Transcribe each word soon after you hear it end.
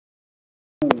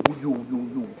What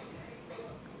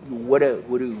up?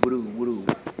 What up?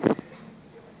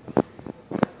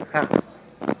 Huh.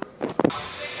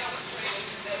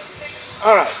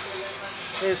 Alright,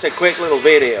 here's a quick little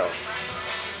video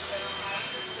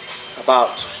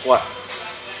about what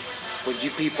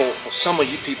you people, or some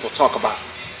of you people, talk about.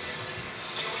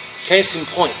 Case in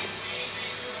point,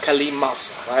 Khalid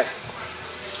muscle, right?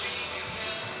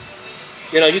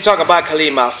 You know, you talk about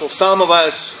Khalid muscle. Some of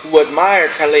us who admire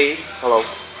Khalid, hello,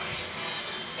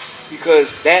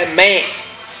 because that man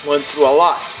went through a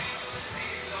lot.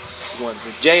 He went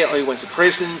to jail, he went to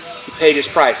prison, he paid his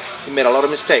price. He made a lot of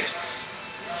mistakes.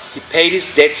 He paid his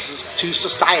debts to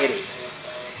society.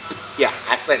 Yeah,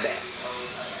 I said that.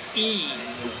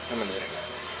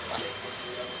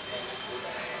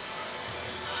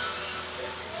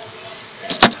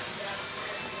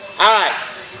 Alright.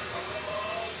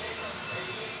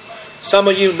 Some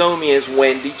of you know me as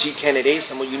Wendy G Kennedy.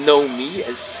 Some of you know me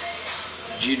as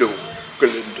Gino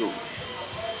Clinton.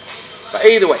 But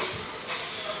either way,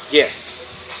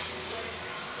 yes.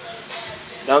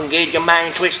 Don't get your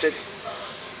mind twisted.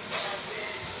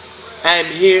 I'm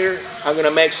here. I'm going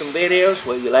to make some videos,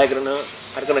 whether you like it or not.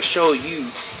 I'm going to show you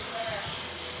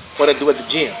what I do at the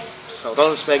gym. So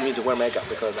don't expect me to wear makeup,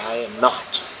 because I am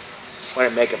not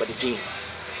wearing makeup at the gym.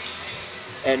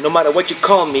 And no matter what you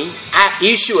call me, I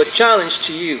issue a challenge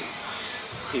to you.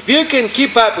 If you can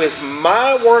keep up with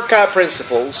my workout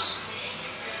principles,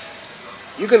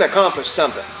 you can accomplish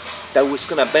something that was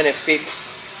going to benefit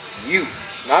you.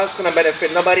 Not it's going to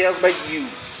benefit nobody else but you.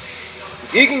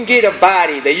 If you can get a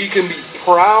body that you can be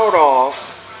proud of,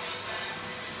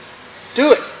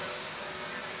 do it.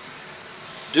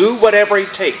 Do whatever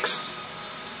it takes.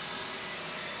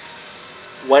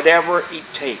 Whatever it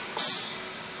takes.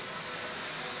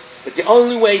 But the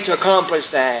only way to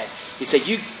accomplish that is that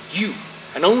you,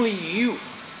 and only you,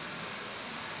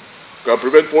 can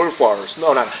prevent forest fires.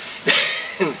 No.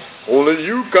 Only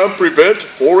you can prevent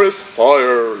forest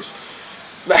fires.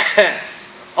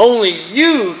 Only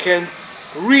you can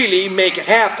really make it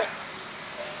happen.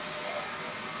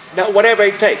 Now, whatever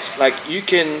it takes. Like, you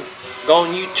can go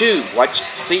on YouTube, watch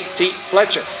C.T.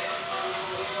 Fletcher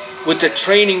with the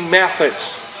training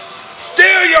methods.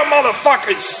 Steal your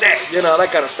motherfucking set! You know,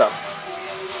 that kind of stuff.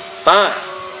 Fine.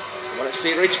 You want to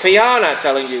see Rich Piana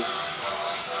telling you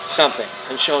something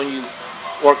and showing you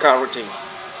workout routines.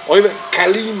 Or even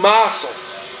Khalid muscle.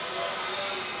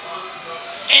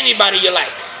 Anybody you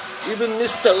like. Even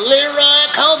Mr.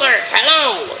 Leroy Colbert.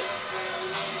 Hello.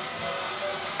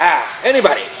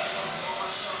 Anybody.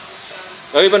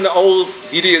 Or even the old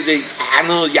videos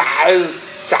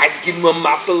try to get more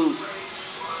muscle.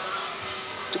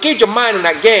 To keep your mind in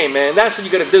that game, man, that's what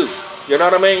you gotta do. You know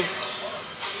what I mean?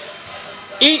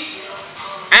 Eat,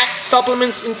 add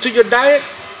supplements into your diet,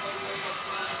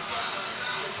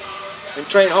 and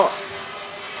train hard.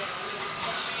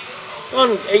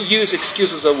 Don't use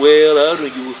excuses of, well, I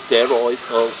don't use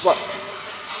steroids or what.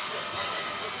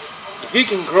 If you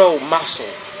can grow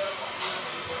muscle,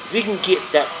 if you can get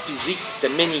that physique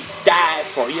that many die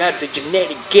for, you have the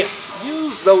genetic gift.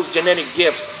 Use those genetic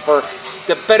gifts for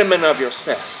the betterment of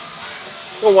yourself.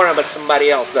 Don't worry about what somebody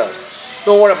else does.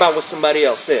 Don't worry about what somebody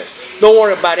else says. Don't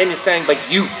worry about anything but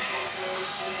you.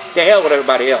 The hell with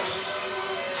everybody else.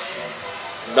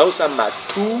 Those are my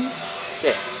 2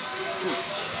 cents.